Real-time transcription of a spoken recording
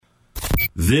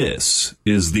This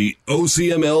is the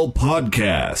OCML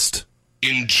Podcast.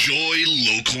 Enjoy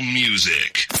local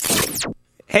music.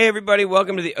 Hey, everybody.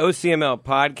 Welcome to the OCML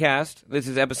Podcast. This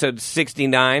is episode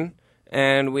 69,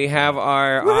 and we have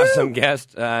our awesome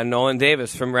guest, Nolan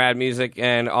Davis from Rad Music,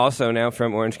 and also now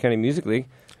from Orange County Music League.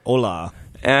 Hola.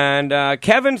 And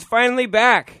Kevin's finally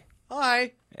back.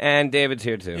 Hi. And David's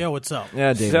here, too. Yeah, what's up?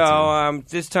 Yeah, David. So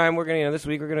this time this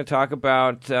week we're going to talk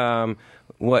about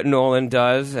what Nolan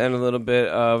does and a little bit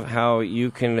of how you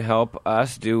can help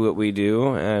us do what we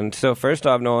do. And so first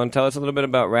off, Nolan, tell us a little bit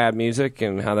about Rad Music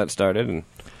and how that started.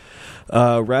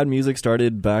 Rad Music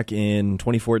started back in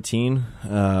 2014.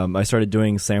 I started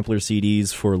doing sampler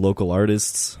CDs for local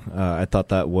artists. I thought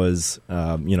that was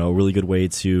a really good way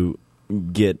to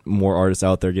get more artists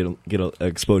out there, get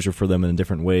exposure for them in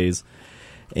different ways.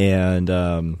 And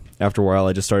after a while,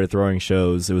 I just started throwing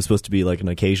shows. It was supposed to be like an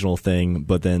occasional thing,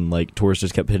 but then like tours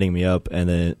just kept hitting me up, and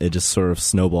then it just sort of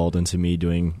snowballed into me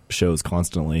doing shows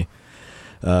constantly.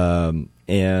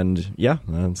 And yeah,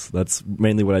 that's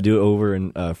mainly what I do over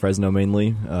in Fresno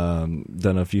mainly.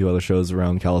 Done a few other shows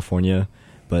around California,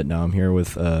 but now I'm here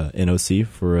with NOC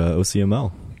for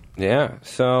OCML. Yeah.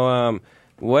 So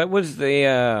what was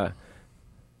the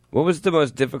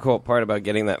most difficult part about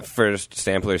getting that first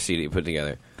sampler CD put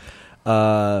together?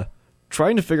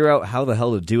 Trying to figure out how the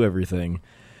hell to do everything.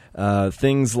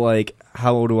 Things like,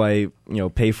 how do I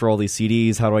pay for all these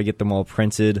CDs? How do I get them all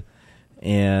printed?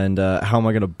 And how am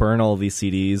I going to burn all these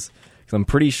CDs? Because I'm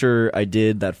pretty sure I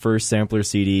did that first sampler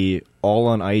CD all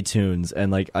on iTunes,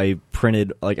 and like I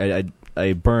printed, like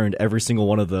I burned every single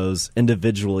one of those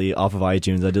individually off of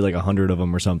iTunes. I did like 100 of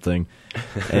them or something,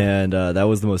 and that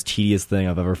was the most tedious thing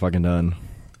I've ever fucking done.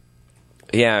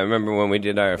 Yeah, I remember when we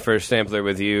did our first sampler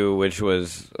with you, which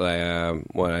was like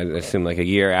I assume like a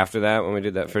year after that when we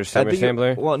did that first summer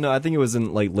sampler. I think it was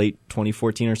in like late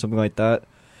 2014 or something like that.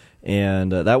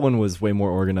 And that one was way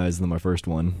more organized than my first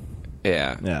one.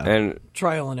 Yeah. And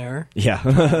trial and error. Yeah.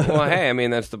 Well, hey, I mean,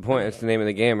 that's the point. It's the name of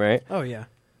the game, right? Oh, yeah.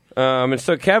 And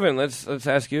so, Kevin, let's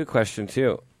ask you a question,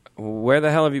 too. Where the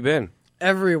hell have you been?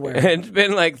 Everywhere. It's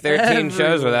been like 13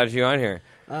 shows without you on here.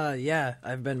 Yeah,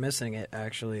 I've been missing it,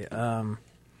 actually. I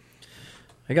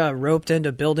got roped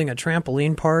into building a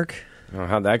trampoline park. Oh,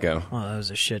 how'd that go? Oh, that was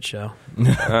a shit show.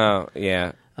 Oh,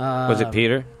 yeah. Was it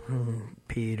Peter?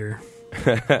 Peter.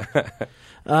 It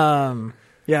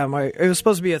was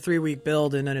supposed to be a 3-week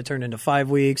build, and then it turned into 5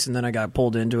 weeks, and then I got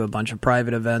pulled into a bunch of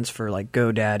private events for like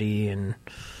GoDaddy and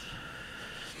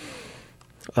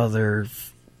other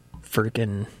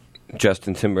freaking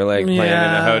Justin Timberlake playing in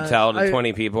a hotel to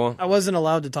 20 people. I wasn't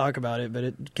allowed to talk about it,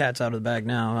 but cat's out of the bag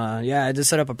now. I just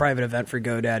set up a private event for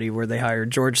GoDaddy where they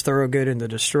hired George Thorogood and the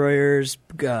Destroyers,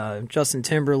 Justin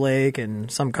Timberlake, and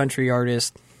some country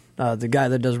artist, the guy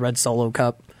that does Red Solo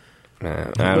Cup.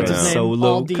 What's his name?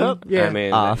 Solo Cup? Yeah. I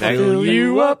mean, I'll fill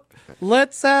you up.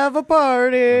 Let's have a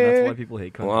party. And that's why people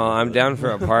hate country. well, I'm down for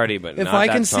a party, but if not I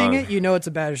that can song. sing it, it's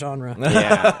a bad genre.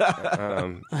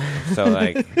 Yeah. So,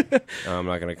 like, I'm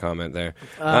not going to comment there.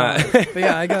 But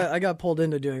yeah, I got pulled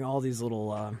into doing all these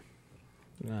little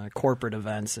corporate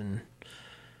events and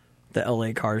the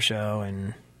LA Car Show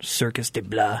and Circus de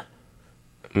Blas.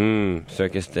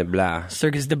 Circus de Blas.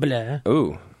 Circus de Blas.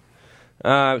 Ooh.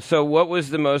 So what was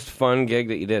the most fun gig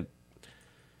that you did?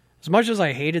 As much as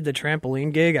I hated the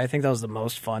trampoline gig, I think that was the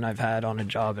most fun I've had on a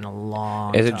job in a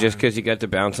long time. Is it just because you got to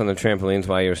bounce on the trampolines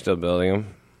while you were still building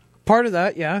them? Part of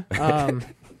that, yeah.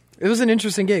 It was an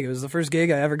interesting gig. It was the first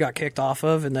gig I ever got kicked off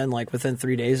of, and then like within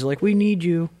 3 days, they're like, "We need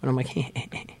you," and I'm like,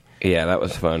 Yeah, that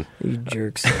was fun. "You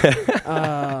jerks."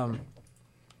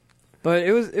 But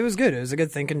it was good. It was a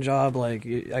good thinking job. Like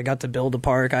I got to build a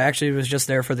park. I actually was just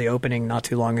there for the opening not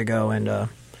too long ago, and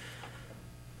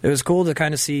it was cool to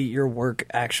kind of see your work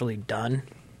actually done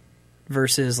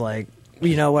versus like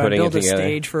when I build a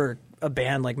stage for a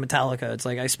band like Metallica. It's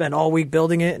like I spend all week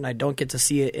building it, and I don't get to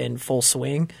see it in full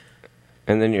swing.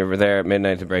 And then you're there at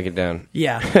midnight to break it down.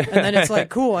 Yeah, and then it's like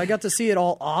cool. I got to see it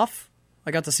all off.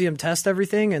 I got to see them test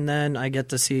everything, and then I get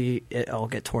to see it all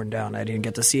get torn down. I didn't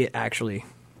get to see it actually.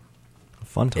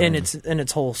 Fun time. in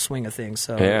its whole swing of things.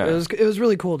 So yeah. it was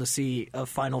really cool to see a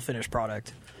final finished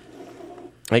product.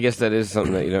 I guess that is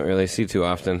something that you don't really see too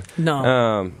often.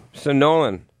 No. So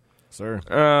Nolan, Sir.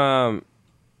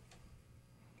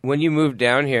 when you moved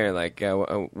down here, like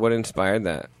what inspired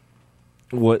that?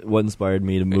 What inspired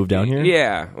me to move down here?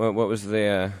 Yeah. What was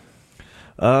the?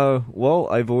 Well,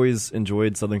 I've always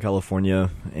enjoyed Southern California,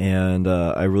 and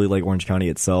I really like Orange County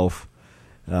itself.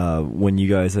 When you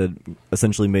guys had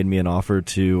essentially made me an offer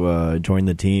to join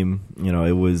the team,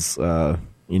 it was,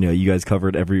 you guys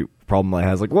covered every problem I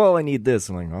had. It's like, well, I need this.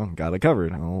 I'm like, oh, got it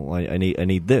covered. Oh, I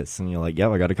need this. And you're like, yeah,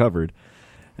 I got it covered.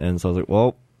 And so I was like,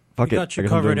 well, fuck you it. Got you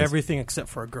covered everything except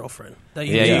for a girlfriend.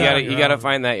 You gotta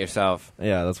find that yourself.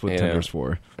 Yeah, that's what Tinder's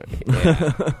for.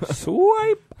 Yeah.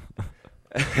 Swipe.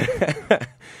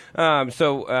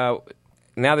 So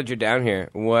now that you're down here,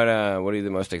 what are you the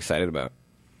most excited about?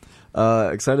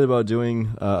 Excited about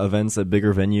doing events at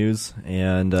bigger venues,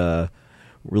 and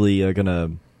really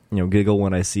gonna giggle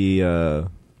when I see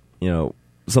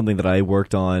something that I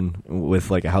worked on with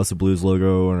like a House of Blues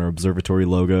logo or an Observatory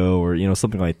logo or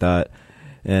something like that,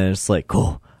 and it's like,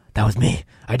 cool, that was me,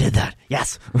 I did that,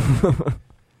 yes.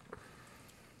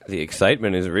 The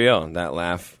excitement is real. That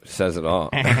laugh says it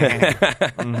all.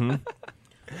 Mm-hmm.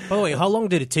 By the way, how long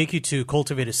did it take you to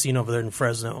cultivate a scene over there in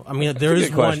Fresno? I mean, there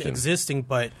is one existing,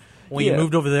 but when you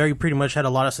moved over there, you pretty much had a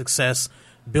lot of success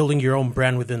building your own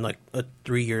brand within like a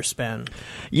 3-year span.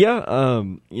 Yeah,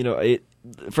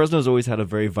 Fresno's always had a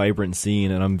very vibrant scene,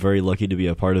 and I'm very lucky to be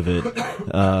a part of it.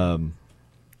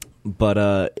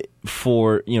 But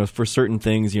for certain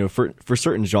things, for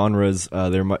certain genres,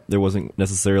 there wasn't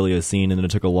necessarily a scene, and then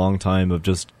it took a long time of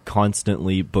just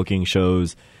constantly booking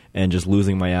shows and just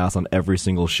losing my ass on every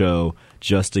single show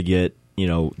just to get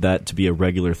that to be a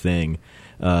regular thing,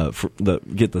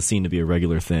 get the scene to be a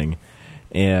regular thing.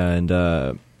 And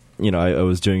I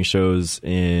was doing shows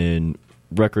in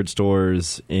record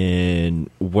stores, in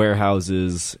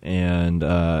warehouses, and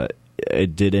I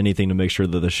did anything to make sure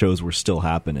that the shows were still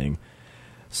happening.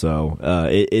 So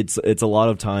it's a lot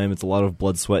of time, it's a lot of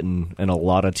blood, sweat, and a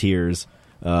lot of tears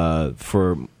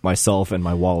for myself and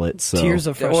my wallet. So. Tears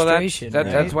of frustration.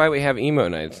 That's why we have emo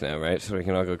nights now, right? So we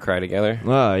can all go cry together.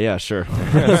 Yeah, sure.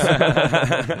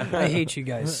 I hate you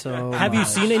guys so Have you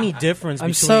seen any difference?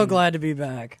 I'm so glad to be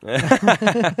back.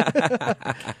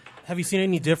 Have you seen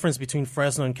any difference between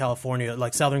Fresno and California,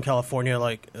 like Southern California?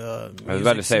 Like I was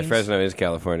about to say Fresno is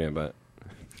California, but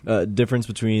difference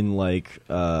between like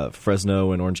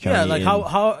Fresno and Orange County. Yeah, like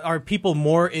how are people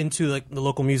more into like the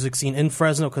local music scene in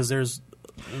Fresno because there's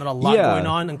not a lot going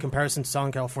on in comparison to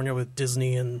Southern California with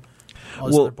Disney and all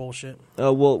this other bullshit.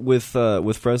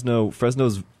 With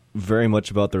Fresno's very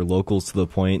much about their locals to the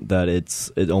point that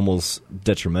it's almost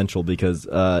detrimental because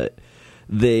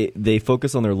they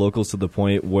focus on their locals to the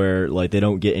point where like they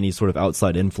don't get any sort of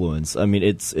outside influence. I mean,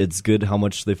 it's good how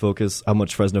much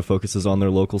Fresno focuses on their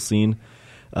local scene,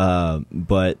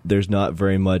 but there's not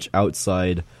very much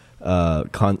outside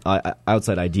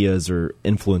ideas or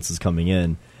influences coming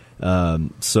in.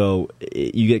 So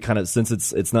you get kind of, since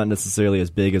it's not necessarily as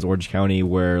big as Orange County,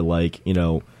 where like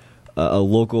a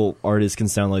local artist can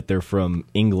sound like they're from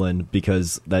England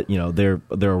because that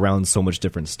they're around so much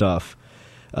different stuff.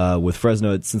 With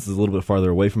Fresno, since it's a little bit farther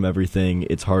away from everything,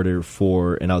 it's harder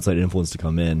for an outside influence to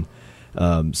come in.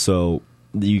 So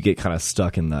you get kind of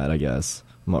stuck in that, I guess.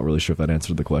 I'm not really sure if that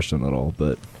answered the question at all,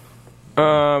 but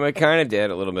it kind of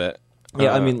did a little bit.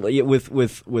 Yeah, I mean,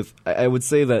 with I would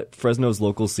say that Fresno's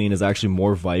local scene is actually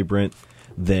more vibrant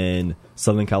than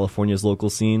Southern California's local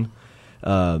scene.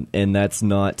 And that's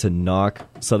not to knock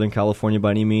Southern California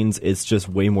by any means. It's just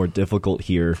way more difficult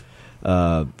here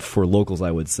for locals,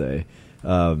 I would say.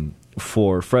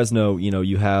 For Fresno,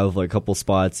 you have like a couple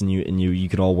spots, and you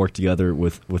can all work together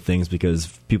with things because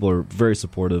people are very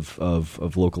supportive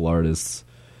of local artists,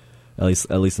 at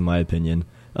least in my opinion.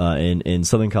 In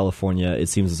Southern California, it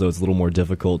seems as though it's a little more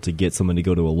difficult to get someone to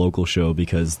go to a local show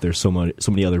because there's so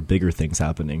many other bigger things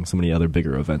happening, so many other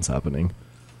bigger events happening.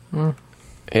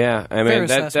 Yeah, I mean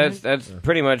that's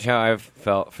pretty much how I've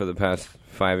felt for the past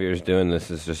 5 years doing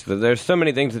this. Is just that there's so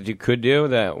many things that you could do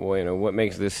that what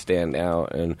makes this stand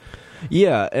out. And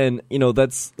yeah, and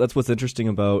that's what's interesting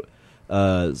about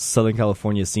Southern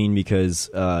California scene, because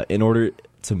in order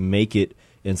to make it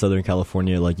in Southern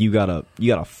California, like you gotta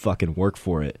fucking work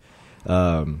for it.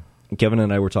 Kevin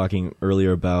and I were talking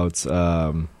earlier about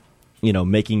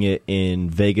making it in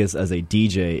Vegas as a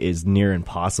DJ is near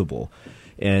impossible.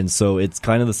 And so it's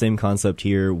kind of the same concept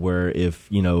here, where if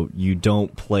you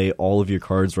don't play all of your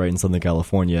cards right in Southern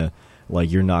California,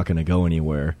 like you're not going to go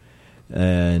anywhere.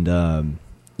 And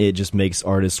it just makes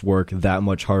artists work that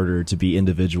much harder to be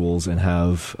individuals and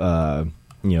have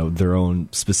their own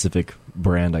specific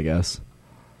brand, I guess.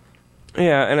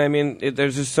 Yeah, and I mean,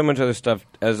 there's just so much other stuff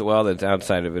as well that's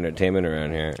outside of entertainment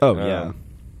around here. Oh, yeah.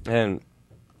 And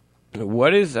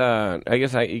what is, I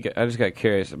guess I just got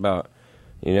curious about,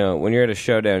 when you're at a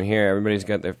show down here, everybody's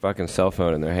got their fucking cell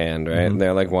phone in their hand, right? Mm-hmm. And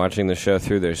they're like watching the show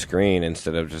through their screen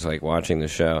instead of just like watching the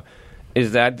show.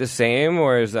 Is that the same,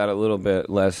 or is that a little bit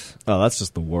less? Oh, that's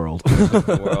just the world.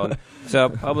 The world. So,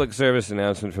 public service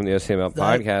announcement from the OCML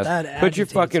podcast. That put your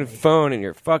fucking me. phone in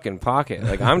your fucking pocket.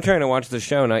 Like, I'm trying to watch the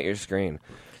show, not your screen.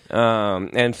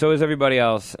 And so is everybody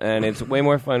else. And it's way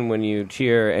more fun when you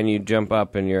cheer and you jump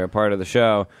up and you're a part of the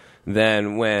show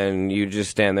than when you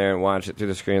just stand there and watch it through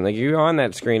the screen. Like, you're on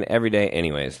that screen every day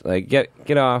anyways. Like,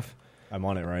 get off. I'm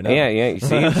on it right now. Yeah, you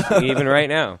see, even right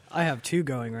now. I have 2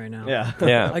 going right now.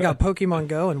 Yeah. I got Pokemon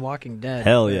Go and Walking Dead.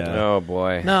 Hell yeah. Oh,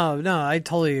 boy. No, I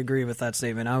totally agree with that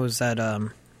statement. I was at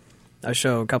a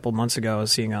show a couple months ago. I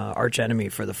was seeing Arch Enemy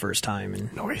for the first time.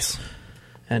 And, Nice.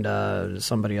 And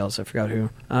somebody else, I forgot who.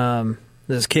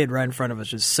 This kid right in front of us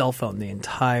just cell phone the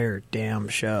entire damn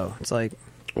show. It's like...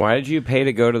 Why did you pay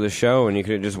to go to the show when you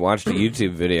could have just watched a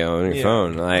YouTube video on your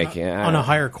phone? Like, on a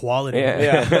higher quality.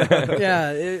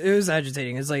 Yeah, it was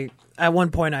agitating. It's like, at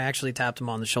one point I actually tapped him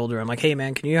on the shoulder. I'm like, hey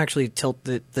man, can you actually tilt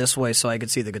it this way so I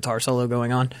could see the guitar solo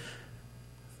going on?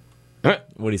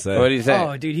 What'd he say? What did he say?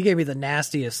 Oh, dude, he gave me the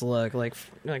nastiest look. Like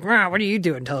 "Rah, what are you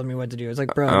doing telling me what to do? It's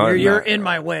like, bro, you're in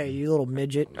my way, you little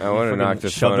midget. I want to knock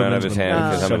this phone out of his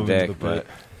hand because I'm a dick, but...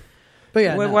 But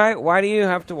yeah, why do you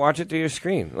have to watch it through your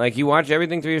screen? Like, you watch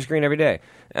everything through your screen every day.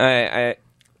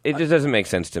 It just doesn't make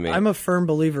sense to me. I'm a firm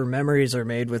believer memories are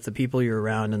made with the people you're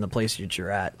around and the place that you're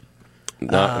at.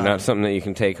 Not something that you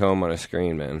can take home on a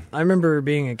screen, man. I remember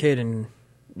being a kid and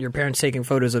your parents taking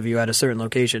photos of you at a certain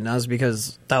location. That was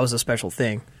because that was a special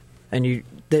thing. And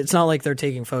it's not like they're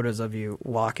taking photos of you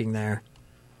walking there,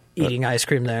 eating ice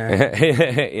cream there,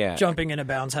 yeah, jumping in a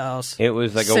bounce house. It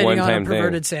was like a one-time one-time on a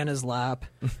perverted thing. Santa's lap.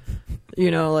 You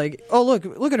know, like, oh, look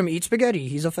at him eat spaghetti.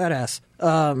 He's a fat ass.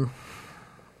 No,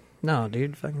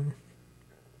 dude, fucking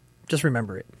just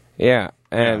remember it. Yeah,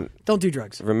 and don't do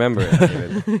drugs. Remember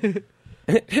it,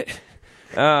 David.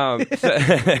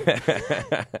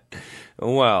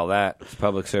 Well, that's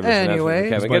public service. Anyway,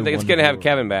 Kevin. It's good to have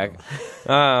Kevin back.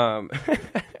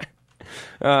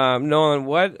 Nolan,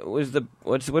 what's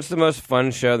the most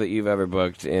fun show that you've ever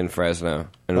booked in Fresno,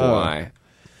 and why?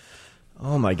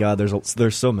 Oh my God,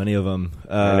 there's so many of them.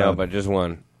 I know, but just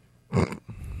one. You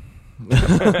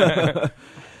could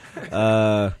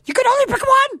only pick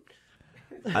one.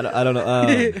 I don't know.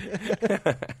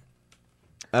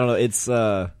 I don't know. It's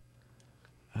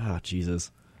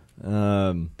Jesus.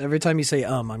 Every time you say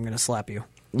I'm gonna slap you.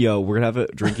 Yo, we're gonna have a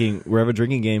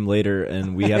drinking game later,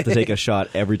 and we have to take a shot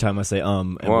every time I say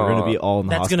and we're gonna be all in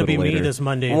the hospital. That's gonna be later. me this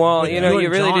Monday. Well, you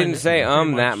really didn't say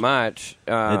that much.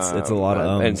 It's a lot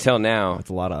of until now. It's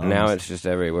a lot of now. It's just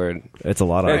every word. It's a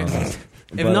lot of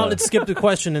If not, let's skip the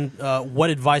question. And what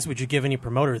advice would you give any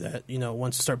promoter that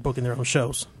wants to start booking their own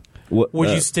shows? Would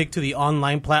you stick to the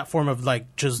online platform of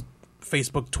like just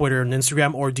Facebook, Twitter, and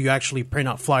Instagram, or do you actually print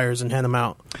out flyers and hand them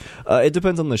out? It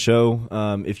depends on the show.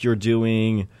 If you're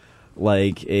doing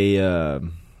like I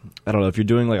don't know, if you're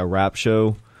doing like a rap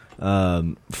show,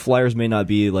 flyers may not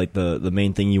be like the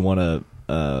main thing you want to.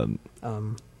 The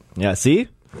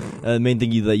main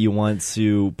thing that you want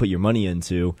to put your money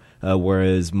into,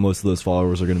 whereas most of those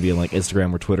followers are going to be in like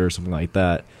Instagram or Twitter or something like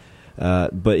that.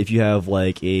 But if you have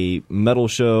like a metal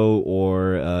show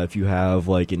or if you have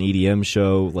like an EDM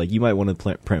show, like you might want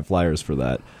to print flyers for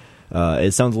that.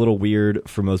 It sounds a little weird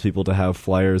for most people to have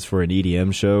flyers for an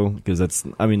EDM show because it's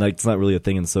not really a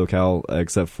thing in SoCal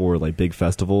except for like big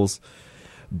festivals.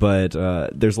 But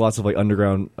there's lots of like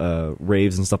underground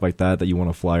raves and stuff like that you want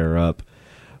to flyer up.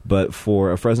 But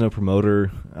for a Fresno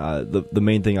promoter, the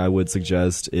main thing I would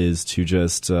suggest is to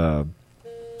just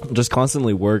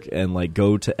constantly work and like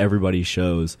go to everybody's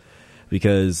shows,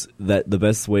 because the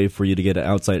best way for you to get an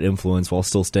outside influence while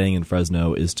still staying in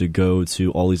Fresno is to go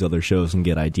to all these other shows and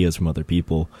get ideas from other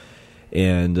people.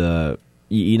 And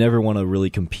you never want to really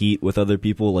compete with other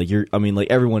people. Like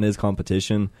everyone is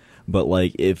competition, but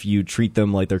like if you treat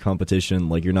them like they're competition,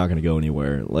 like you're not going to go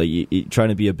anywhere. Like trying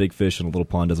to be a big fish in a little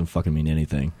pond doesn't fucking mean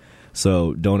anything.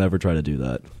 So don't ever try to do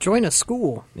that. Join a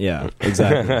school. Yeah,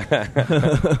 exactly.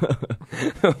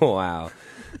 Wow.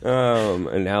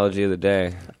 Analogy of the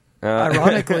day.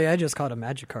 Ironically, I just caught a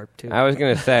Magikarp too. I was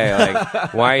going to say,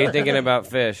 like, why are you thinking about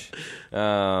fish?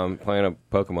 Playing a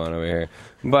Pokemon over here.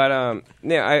 But,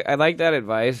 I like that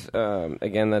advice.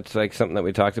 Again, that's like something that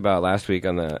we talked about last week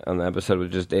on the episode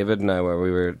with just David and I, where we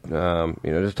were,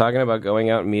 just talking about going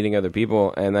out and meeting other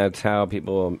people, and that's how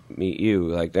people meet you.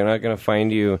 Like, they're not going to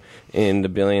find you in the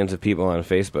billions of people on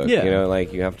Facebook. Yeah.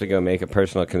 Like, you have to go make a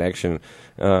personal connection.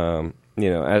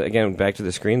 again, back to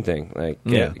the screen thing. Like,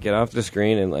 get off the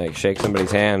screen and like shake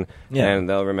somebody's hand, and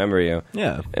they'll remember you.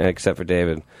 Yeah, except for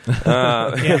David.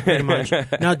 Yeah, pretty much.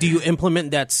 Now, do you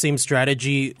implement that same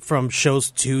strategy from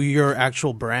shows to your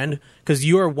actual brand? Because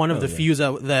you are one of the few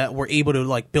that were able to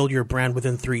like build your brand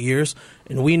within 3 years,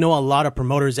 and we know a lot of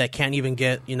promoters that can't even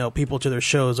get people to their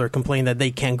shows or complain that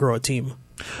they can't grow a team.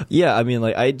 Yeah, I mean,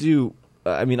 like I do.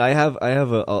 I mean, I have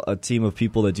a team of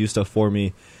people that do stuff for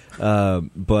me,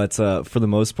 but for the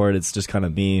most part, it's just kind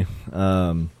of me.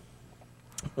 I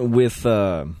was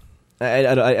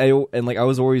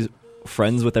always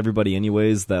friends with everybody,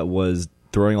 anyways. That was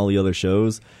throwing all the other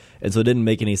shows, and so it didn't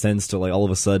make any sense to like all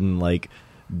of a sudden like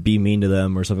be mean to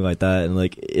them or something like that. And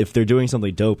like if they're doing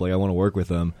something dope, like I want to work with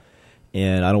them,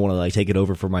 and I don't want to like take it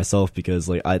over for myself because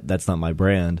like that's not my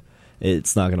brand.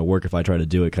 It's not going to work if I try to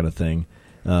do it, kind of thing.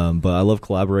 But I love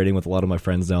collaborating with a lot of my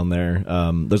friends down there.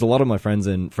 There's a lot of my friends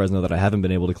in Fresno that I haven't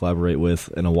been able to collaborate with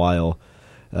in a while,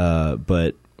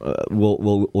 but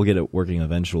we'll get it working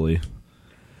eventually.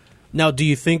 Now, do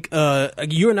you think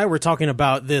you and I were talking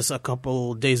about this a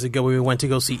couple days ago when we went to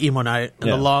go see Emo Night, and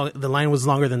the line was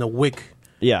longer than the WIC,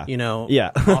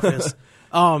 office.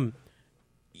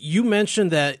 You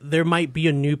mentioned that there might be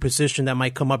a new position that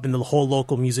might come up in the whole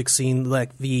local music scene,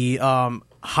 like the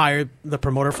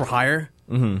promoter for hire,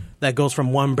 that goes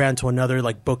from one brand to another,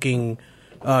 like booking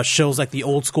shows like the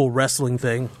old school wrestling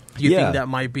thing. Do you think that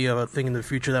might be a thing in the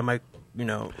future that might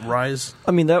rise?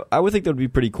 I mean, I would think that would be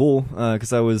pretty cool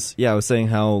because I was saying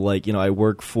how like I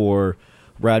work for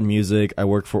Rad Music, I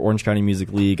work for Orange County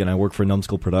Music League, and I work for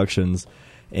Numbskull Productions.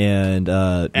 And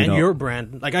your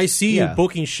brand, like I see you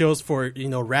booking shows for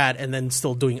Rad, and then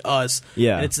still doing us.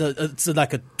 Yeah, and it's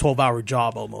like a 12-hour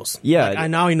job almost. Yeah, like,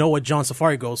 I know what John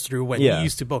Safari goes through when he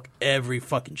used to book every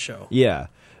fucking show. Yeah,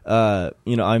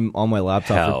 I'm on my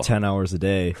laptop for 10 hours a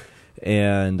day,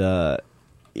 and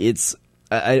it's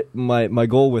my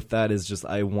goal with that is just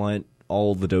I want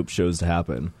all the dope shows to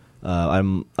happen. I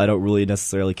don't really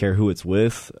necessarily care who it's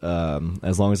with,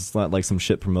 as long as it's not like some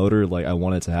shit promoter. Like I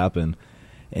want it to happen.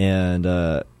 And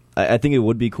I think it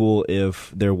would be cool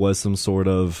if there was some sort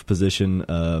of position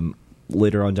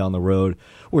later on down the road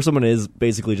where someone is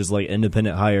basically just like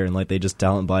independent hire and like they just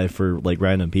talent buy for like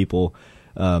random people.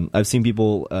 I've seen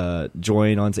people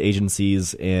join onto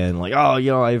agencies and like,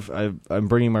 I'm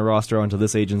bringing my roster onto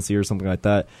this agency or something like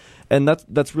that, and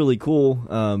that's really cool.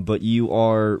 But you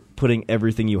are putting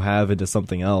everything you have into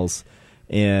something else,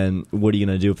 and what are you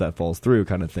gonna do if that falls through,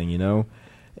 kind of thing,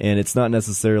 And it's not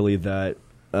necessarily that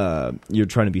you're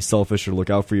trying to be selfish or look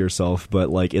out for yourself, but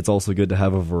like it's also good to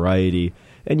have a variety,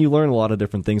 and you learn a lot of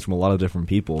different things from a lot of different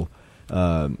people.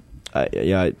 Working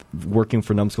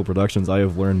for Numbskull Productions, I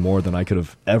have learned more than I could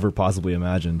have ever possibly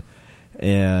imagined,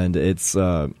 and it's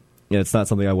it's not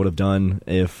something I would have done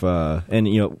if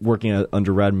working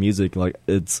under Rad Music, like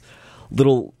it's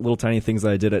little tiny things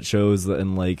that I did at shows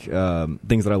and like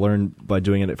things that I learned by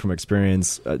doing it from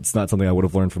experience. It's not something I would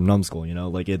have learned from Numbskull,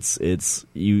 like it's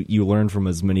you learn from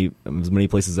as many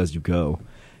places as you go,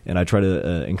 and I try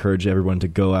to encourage everyone to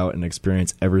go out and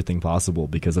experience everything possible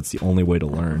because that's the only way to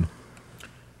learn.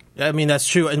 I mean, that's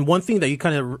true. And one thing that you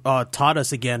kind of taught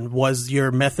us again was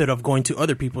your method of going to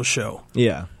other people's show.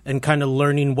 Yeah. And kind of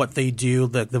learning what they do,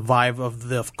 the vibe of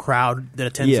the crowd that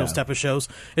attends those type of shows.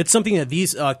 It's something that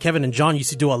these Kevin and John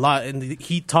used to do a lot. And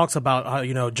he talks about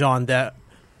how, John,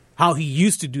 how he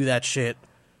used to do that shit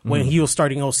when he was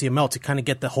starting OCML to kind of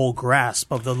get the whole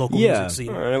grasp of the local music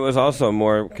scene. And it was also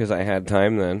more because I had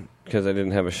time then, because I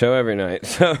didn't have a show every night.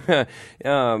 So,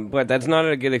 but that's not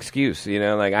a good excuse,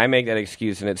 Like I make that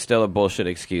excuse, and it's still a bullshit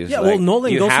excuse. Yeah, like,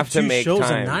 Nolan goes to 2 shows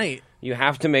a night. You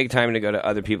have to make time to go to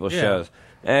other people's shows.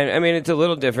 And I mean, it's a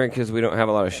little different because we don't have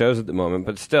a lot of shows at the moment.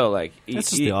 But still, like it's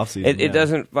just the off season. It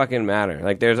doesn't fucking matter.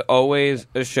 Like there's always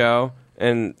a show.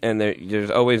 And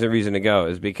there's always a reason to go,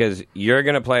 is because you're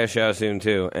going to play a show soon,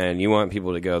 too, and you want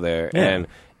people to go there. Yeah. And,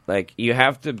 like, you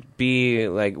have to be,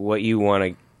 like, what you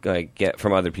want to, like, get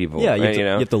from other people. Yeah, you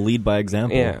have to lead by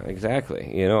example. Yeah,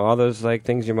 exactly. All those, like,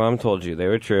 things your mom told you, they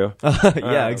were true.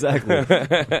 Yeah, exactly.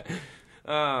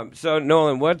 So,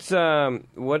 Nolan, what's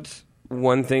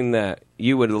one thing that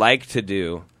you would like to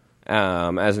do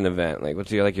as an event? Like,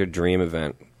 what's your dream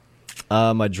event?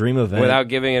 My dream event, without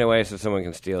giving it away so someone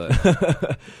can steal it.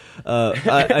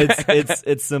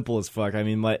 It's simple as fuck. I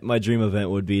mean, my dream event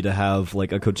would be to have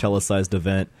like a Coachella-sized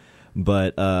event,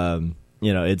 but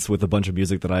it's with a bunch of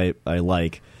music that I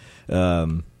like.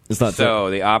 It's not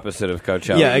the opposite of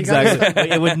Coachella. Yeah, exactly.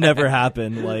 It would never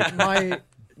happen. Like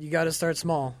you got to start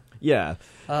small. Yeah,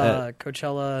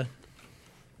 Coachella,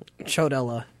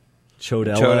 Chodella.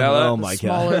 Chodella. Chodella? Oh my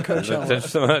Smaller god.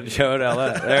 Coachella.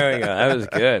 Chodella. There we go. That was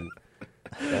good.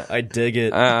 I dig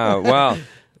it. Well,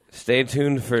 stay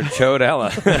tuned for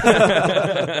Chodella.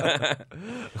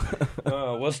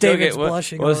 We'll still David's get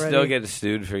blushing we'll already. still get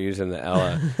sued for using the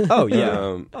Ella. Oh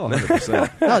yeah.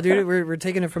 100%. No, dude, we're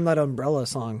taking it from that Umbrella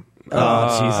song.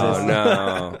 Oh, Jesus.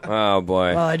 No. Oh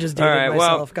boy. Well, I just All dated right,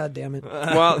 myself. God damn it.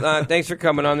 Well, thanks for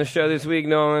coming on the show this week,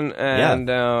 Nolan. And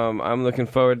I'm looking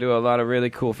forward to a lot of really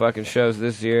cool fucking shows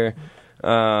this year.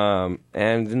 And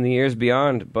in the years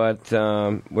beyond. But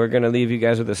we're going to leave you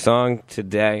guys with a song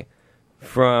today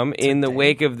from In the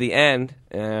Wake of the End,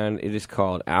 and it is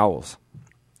called Owls.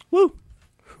 Woo.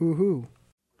 Hoo-hoo.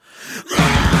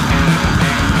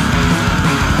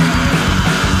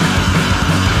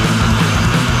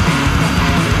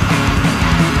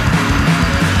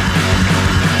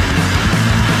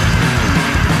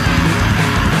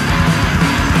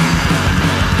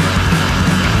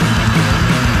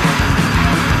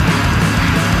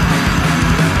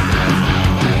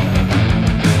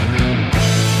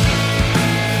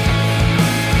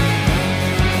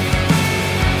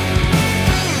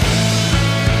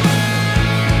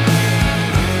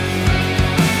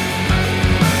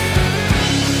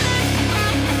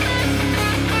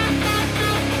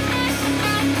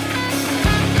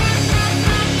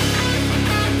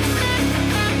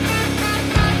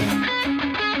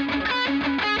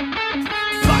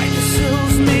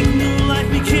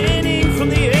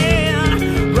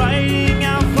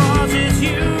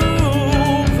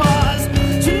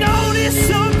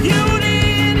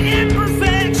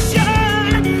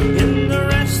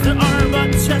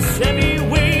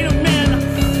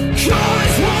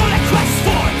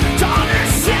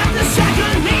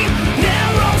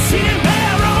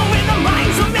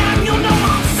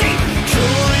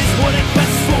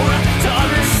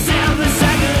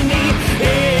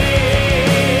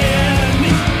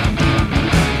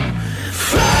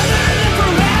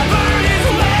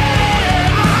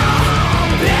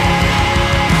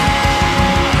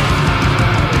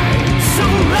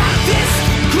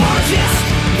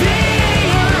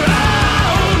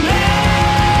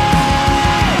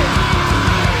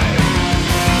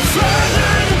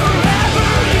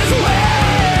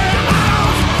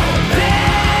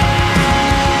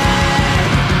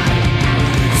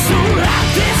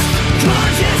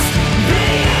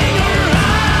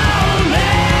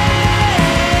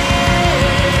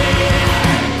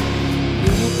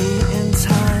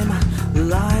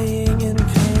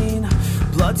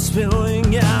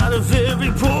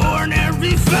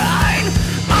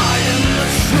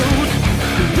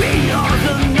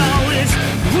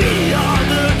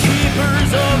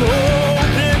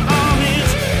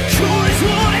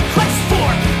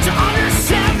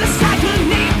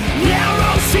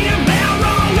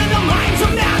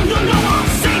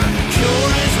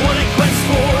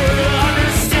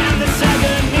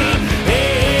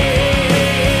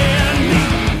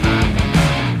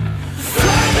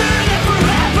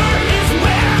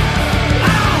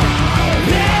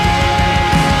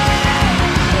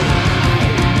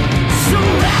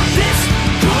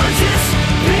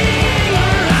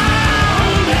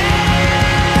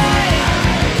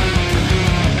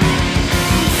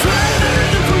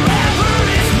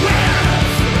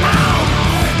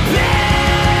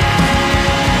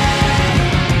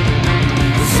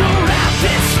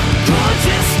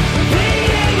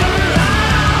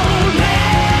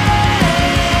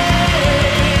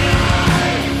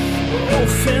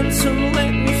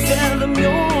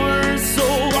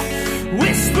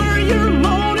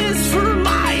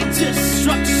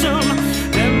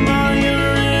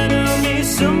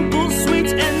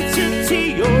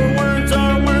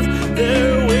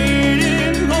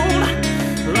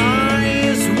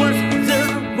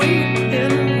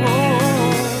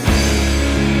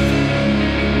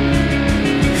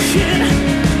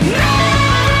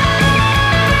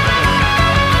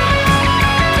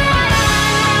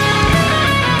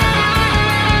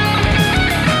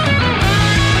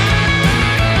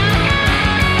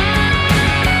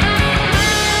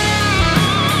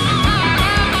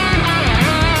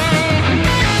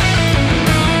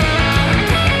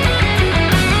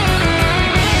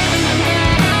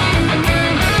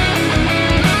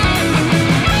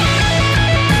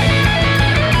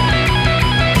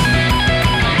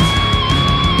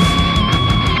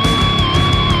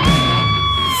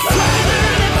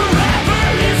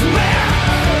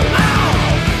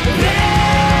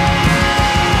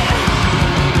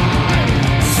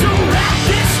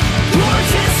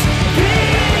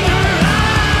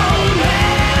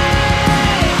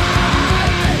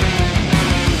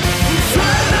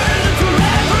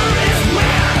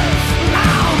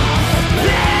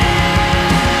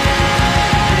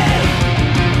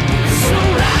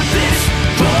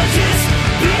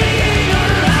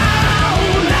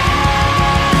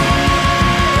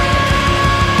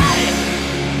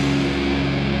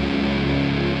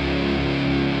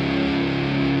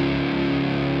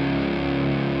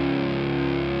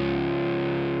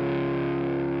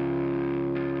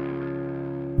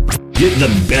 Get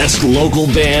the best local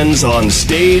bands on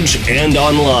stage and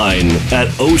online at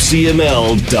ocml.us.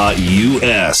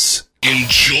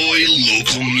 Enjoy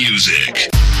local music.